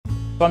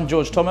I'm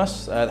George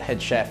Thomas, the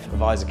head chef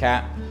of Isaac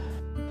At.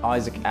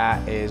 Isaac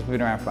At we've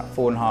been around for about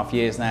 4.5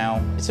 years now.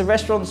 It's a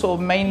restaurant sort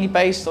of mainly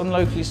based on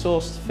locally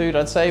sourced food,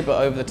 I'd say,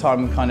 but over the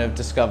time we've kind of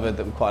discovered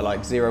that we quite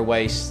like zero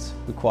waste,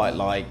 we quite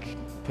like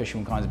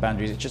pushing all kinds of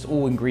boundaries. It's just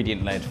all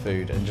ingredient-led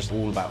food and just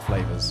all about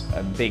flavours,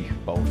 and big,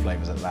 bold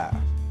flavours at that.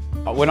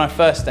 When I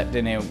first stepped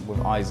in here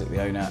with Isaac,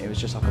 the owner, it was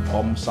just like a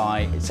bomb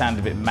site. It sounded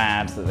a bit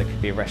mad that there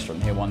could be a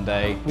restaurant here one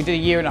day. We did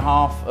 1.5 years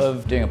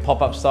of doing a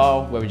pop-up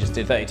style where we just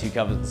did 32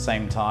 covers at the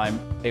same time.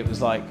 It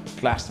was like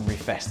Glastonbury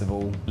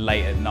Festival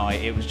late at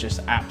night. It was just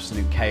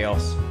absolute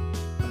chaos.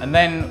 And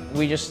then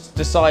we just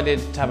decided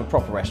to have a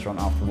proper restaurant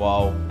after a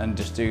while and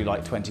just do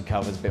like 20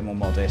 covers, a bit more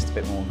modest, a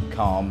bit more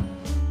calm.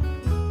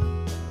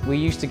 We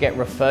used to get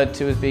referred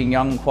to as being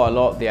young quite a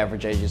lot. The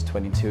average age is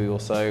 22 or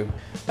so.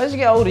 As you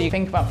get older, you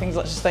think about things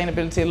like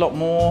sustainability a lot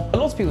more. A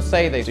lot of people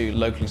say they do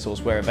locally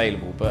sourced where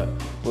available, but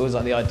we always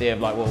like the idea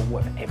of like, well,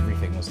 what if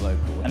everything was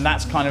local? And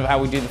that's kind of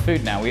how we do the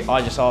food now.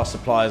 I just ask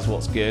suppliers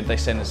what's good. They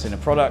send us in a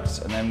product,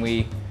 and then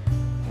we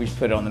just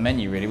put it on the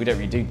menu, really. We don't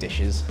really do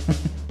dishes.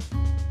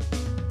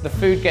 The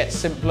food gets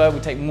simpler.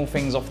 We take more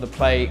things off the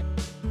plate.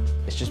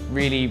 It's just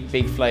really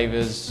big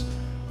flavors,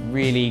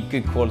 really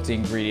good quality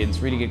ingredients,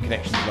 really good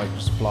connections with local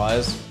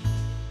suppliers.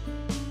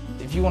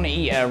 If you want to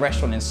eat at a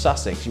restaurant in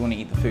Sussex, you want to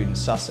eat the food in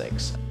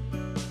Sussex.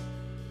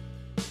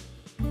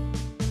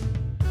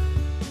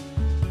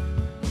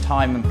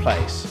 Time and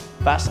place,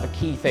 that's a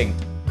key thing.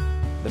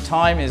 The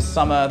time is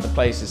summer, the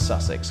place is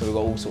Sussex, so we've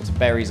got all sorts of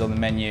berries on the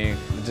menu.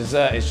 The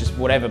dessert is just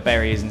whatever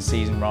berry is in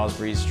season,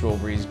 raspberries,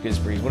 strawberries,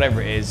 gooseberries,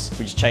 whatever it is.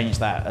 We just change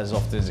that as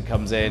often as it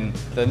comes in.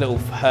 The little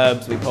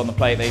herbs we put on the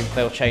plate,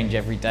 they'll change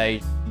every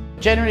day.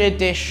 Generally a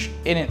dish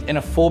in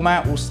a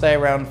format will stay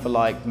around for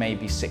like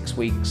maybe 6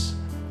 weeks,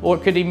 or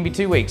it could even be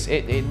 2 weeks.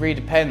 It really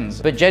depends.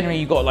 But generally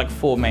you've got like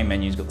 4 main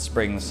menus. You've got the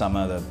spring, the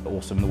summer, the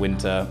autumn, the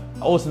winter.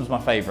 Autumn's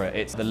my favourite.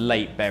 It's the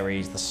late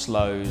berries, the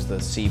sloes, the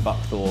sea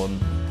buckthorn,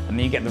 and then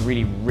you get the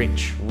really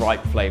rich,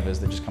 ripe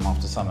flavours that just come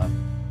after summer.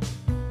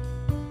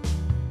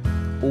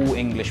 All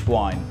English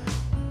wine.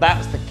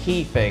 That's the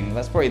key thing.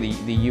 That's probably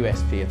the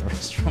USP of the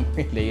restaurant,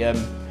 really.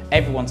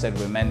 Everyone said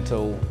we're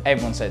mental,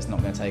 everyone said it's not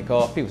going to take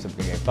off, people said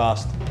we're going to go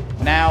bust.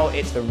 Now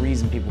it's the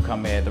reason people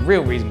come here, the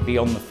real reason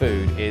beyond the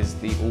food is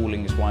the all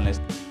English wine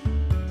list.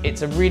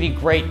 It's a really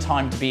great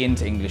time to be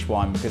into English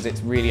wine because it's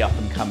really up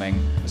and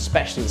coming,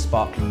 especially the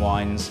sparkling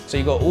wines. So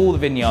you've got all the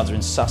vineyards are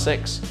in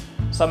Sussex.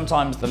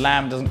 Sometimes the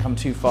land doesn't come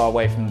too far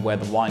away from where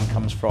the wine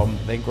comes from.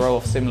 They grow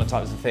off similar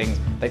types of things.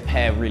 They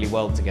pair really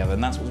well together,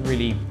 and that's what's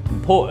really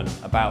important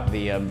about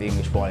the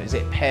English wine, is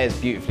it pairs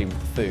beautifully with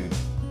the food.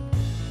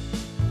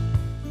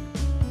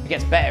 It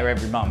gets better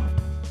every month.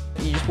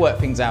 You just work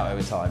things out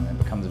over time and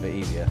it becomes a bit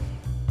easier.